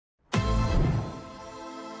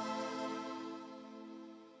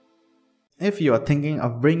If you are thinking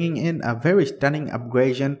of bringing in a very stunning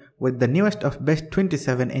upgradation with the newest of best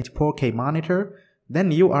 27-inch 4K monitor, then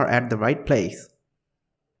you are at the right place.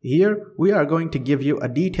 Here, we are going to give you a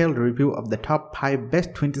detailed review of the top 5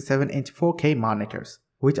 best 27-inch 4K monitors,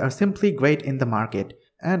 which are simply great in the market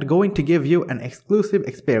and going to give you an exclusive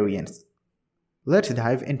experience. Let's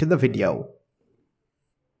dive into the video.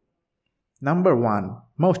 Number 1.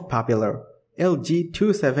 Most popular. LG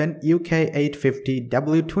 27 UK850W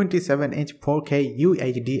 27-inch 4K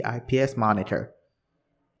UHD IPS Monitor.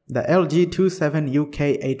 The LG 27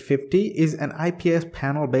 UK850 is an IPS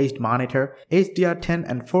panel-based monitor, HDR10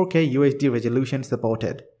 and 4K UHD resolution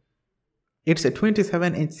supported. It's a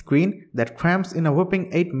 27-inch screen that crams in a whopping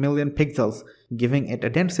 8 million pixels, giving it a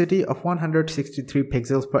density of 163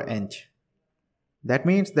 pixels per inch. That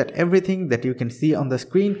means that everything that you can see on the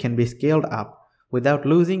screen can be scaled up, without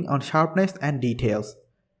losing on sharpness and details.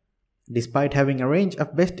 Despite having a range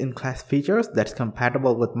of best-in-class features that's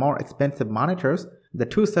compatible with more expensive monitors, the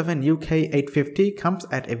 27 UK850 comes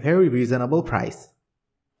at a very reasonable price.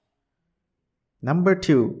 Number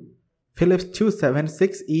 2. Philips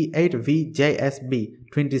 276E8VJSB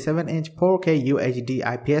 27-inch 4K UHD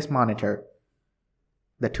IPS Monitor.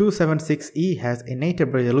 The 276E has a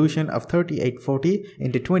native resolution of 3840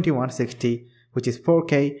 x 2160, which is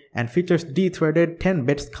 4K, and features de-threaded 10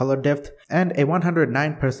 bits color depth and a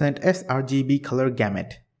 109% sRGB color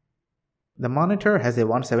gamut. The monitor has a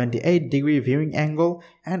 178-degree viewing angle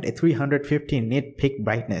and a 350 nit peak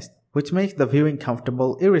brightness, which makes the viewing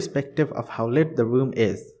comfortable irrespective of how lit the room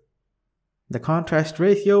is. The contrast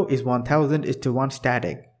ratio is 1000:1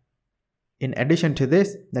 static. In addition to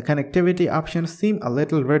this, the connectivity options seem a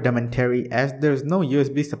little rudimentary as there's no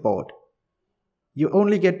USB support. You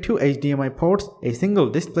only get 2 HDMI ports, a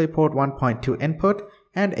single DisplayPort 1.2 input,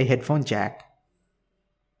 and a headphone jack.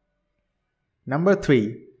 Number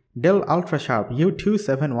 3. Dell Ultrasharp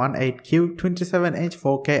U2718Q 27-inch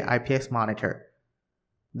 4K IPS Monitor.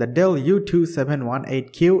 The Dell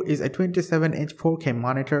U2718Q is a 27-inch 4K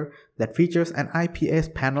monitor that features an IPS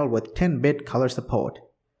panel with 10-bit color support.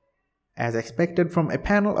 As expected from a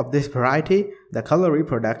panel of this variety, the color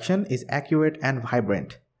reproduction is accurate and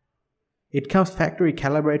vibrant. It comes factory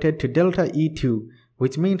calibrated to Delta E2,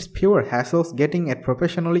 which means fewer hassles getting it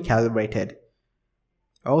professionally calibrated.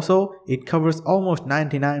 Also, it covers almost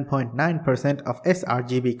 99.9% of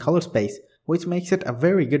sRGB color space, which makes it a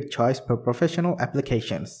very good choice for professional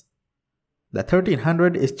applications. The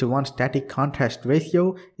 1300:1 static contrast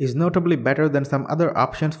ratio is notably better than some other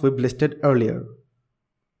options we've listed earlier.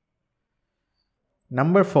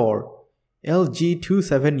 Number 4. LG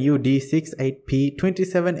 27UD68P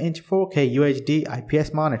 27-inch 4K UHD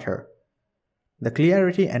IPS Monitor. The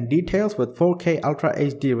clarity and details with 4K Ultra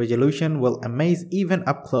HD resolution will amaze even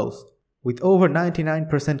up close. With over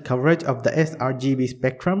 99% coverage of the sRGB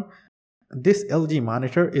spectrum, this LG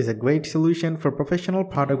monitor is a great solution for professional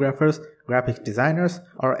photographers, graphics designers,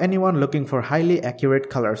 or anyone looking for highly accurate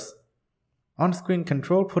colors. On-screen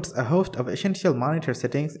control puts a host of essential monitor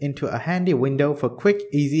settings into a handy window for quick,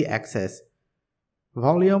 easy access.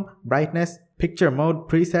 Volume, brightness, picture mode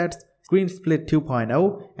presets, screen split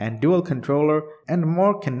 2.0, and dual controller and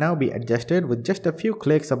more can now be adjusted with just a few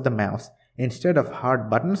clicks of the mouse instead of hard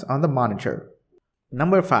buttons on the monitor.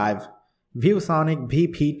 Number 5. ViewSonic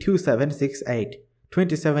BP2768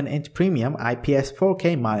 27-inch Premium IPS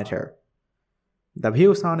 4K Monitor. The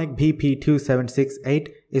ViewSonic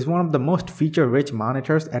BP2768 is one of the most feature-rich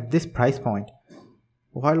monitors at this price point.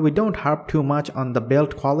 While we don't harp too much on the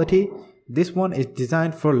build quality, this one is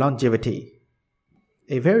designed for longevity.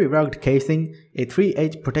 A very rugged casing, a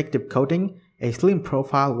 3H protective coating, a slim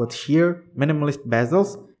profile with sheer, minimalist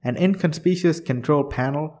bezels, an inconspicuous control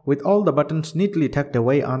panel with all the buttons neatly tucked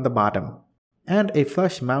away on the bottom, and a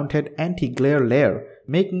flush-mounted anti-glare layer,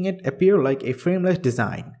 making it appear like a frameless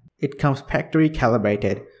design. It comes factory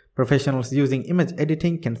calibrated. Professionals using image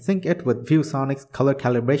editing can sync it with ViewSonic's color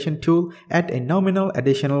calibration tool at a nominal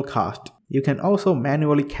additional cost. You can also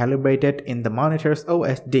manually calibrate it in the monitor's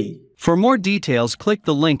OSD. For more details, click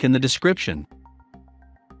the link in the description.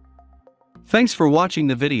 Thanks for watching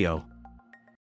the video.